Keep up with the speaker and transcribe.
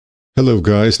Hello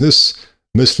guys, in this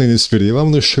miscellaneous video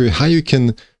I'm going to show you how you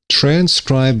can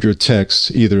transcribe your text,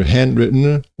 either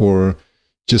handwritten or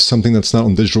just something that's not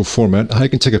on digital format, how you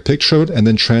can take a picture of it and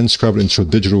then transcribe it into a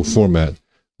digital format.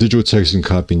 Digital text you can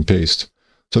copy and paste.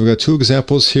 So I've got two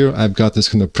examples here. I've got this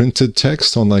kind of printed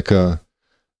text on like a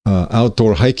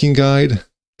outdoor hiking guide,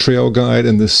 trail guide,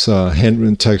 and this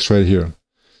handwritten text right here.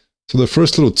 So the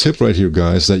first little tip right here,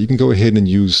 guys, that you can go ahead and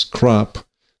use crop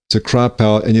to crop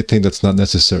out anything that's not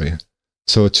necessary.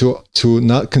 So to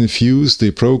not confuse the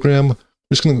program, we're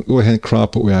just going to go ahead and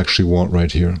crop what we actually want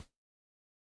right here.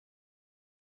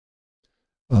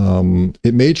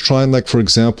 It may try and, like, for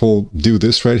example, do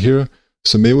this right here.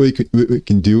 So maybe what we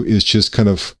can do is just kind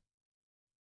of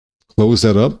close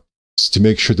that up to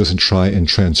make sure it doesn't try and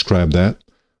transcribe that.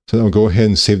 So I'll go ahead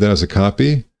and save that as a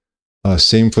copy.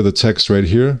 Same for the text right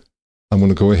here. I'm going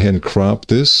to go ahead and crop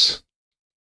this.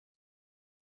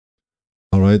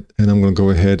 All right, and I'm going to go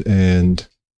ahead and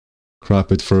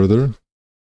crop it further.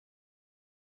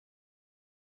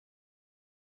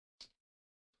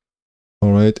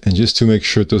 All right, and just to make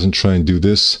sure it doesn't try and do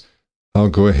this, I'll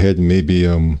go ahead and maybe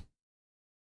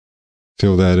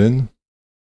fill that in.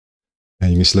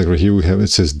 And you can see, like right here, we have, it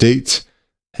says date,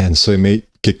 and so it may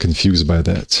get confused by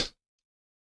that.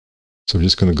 So we're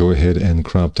just going to go ahead and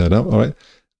crop that out. All right,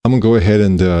 I'm going to go ahead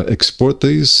and export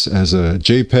these as a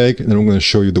JPEG, and then I'm going to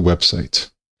show you the website.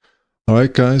 All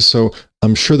right, guys, so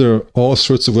I'm sure there are all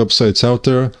sorts of websites out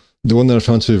there. The one that I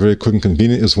found to be very quick and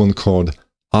convenient is one called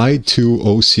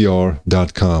i2ocr.com.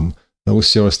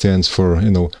 OCR stands for,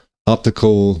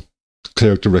 optical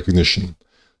character recognition.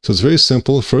 So it's very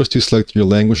simple. First, you select your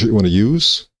language that you want to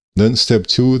use. Then step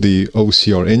 2, the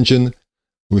OCR engine.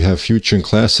 We have Future and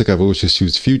Classic. I've always just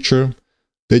used Future.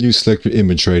 Then you select your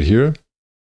image right here.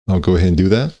 I'll go ahead and do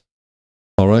that.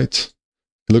 All right.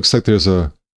 It looks like there's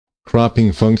a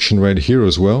cropping function right here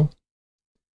as well.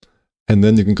 And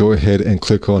then you can go ahead and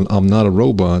click on I'm not a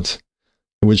robot,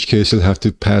 in which case you'll have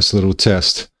to pass a little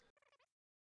test.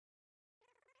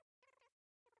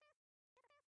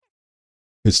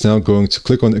 It's now going to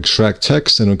click on extract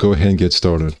text and it'll go ahead and get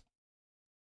started.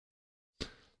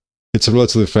 It's a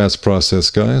relatively fast process,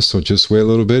 guys, so just wait a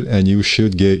little bit and you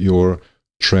should get your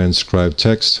transcribed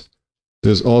text.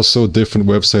 There's also different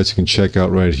websites you can check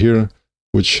out right here,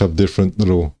 which have different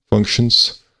little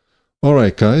functions. All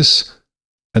right, guys.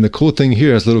 And the cool thing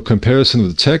here is a little comparison of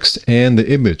the text and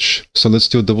the image. So let's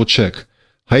do a double check.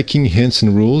 Hiking hints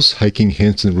and rules, hiking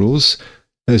hints and rules.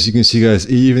 As you can see, guys,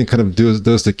 it even kind of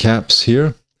does the caps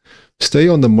here. Stay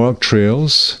on the marked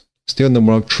trails. Stay on the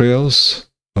marked trails.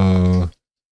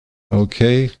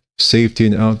 Okay. Safety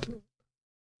and out.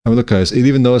 I mean, look, guys, it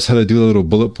even knows how to do the little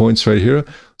bullet points right here.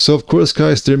 So of course,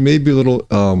 guys, there may be little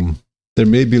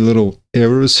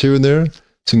errors here and there.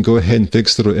 So you can go ahead and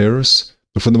fix little errors.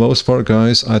 But for the most part,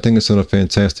 guys, I think it's done a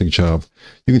fantastic job.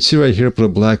 You can see right here, put a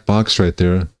black box right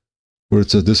there where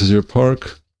it says, this is your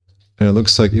park. And it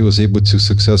looks like it was able to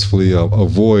successfully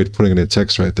avoid putting in a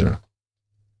text right there.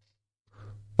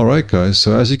 All right, guys.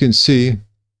 So as you can see,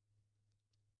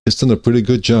 it's done a pretty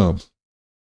good job.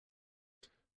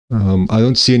 I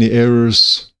don't see any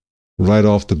errors right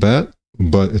off the bat,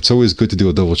 but it's always good to do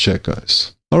a double check,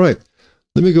 guys. All right.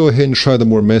 Let me go ahead and try the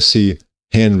more messy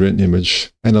handwritten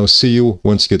image, and I'll see you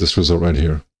once you get this result right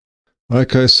here. All right,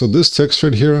 guys, so this text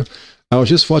right here, I was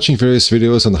just watching various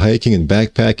videos on hiking and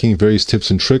backpacking, various tips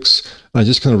and tricks. I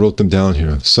just kind of wrote them down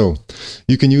here. So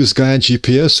you can use Gaia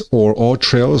GPS or All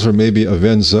Trails or maybe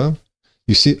Avenza.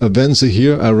 You see Avenza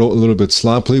here, I wrote a little bit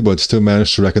sloppily, but still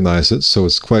managed to recognize it, so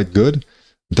it's quite good.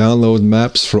 Download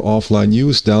maps for offline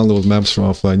use, download maps for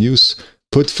offline use.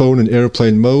 Put phone in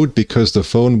airplane mode because the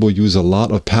phone will use a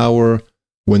lot of power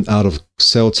when out of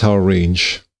cell tower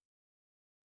range.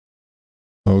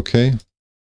 Okay.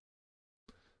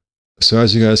 So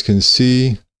as you guys can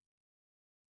see,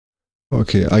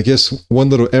 okay, I guess one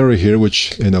little error here,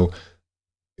 which,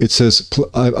 it says,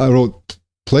 I wrote,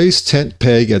 place tent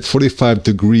peg at 45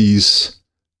 degrees,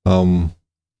 what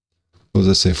does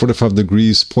that say? 45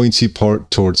 degrees pointy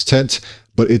part towards tent,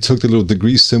 but it took the little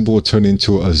degree symbol, turned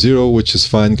into a 0, which is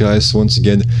fine, guys. Once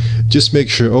again, just make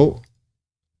sure,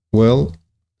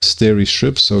 starry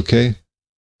strips, okay.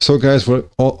 So guys,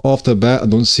 off the bat, I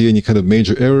don't see any kind of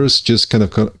major errors. Just kind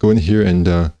of go in here and,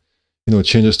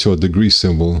 change this to a degree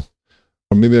symbol.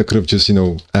 Or maybe I could have just,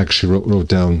 actually wrote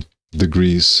down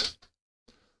degrees.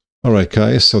 All right,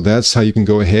 guys, so that's how you can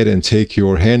go ahead and take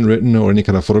your handwritten or any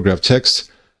kind of photograph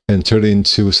text and turn it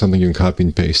into something you can copy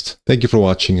and paste. Thank you for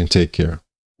watching and take care.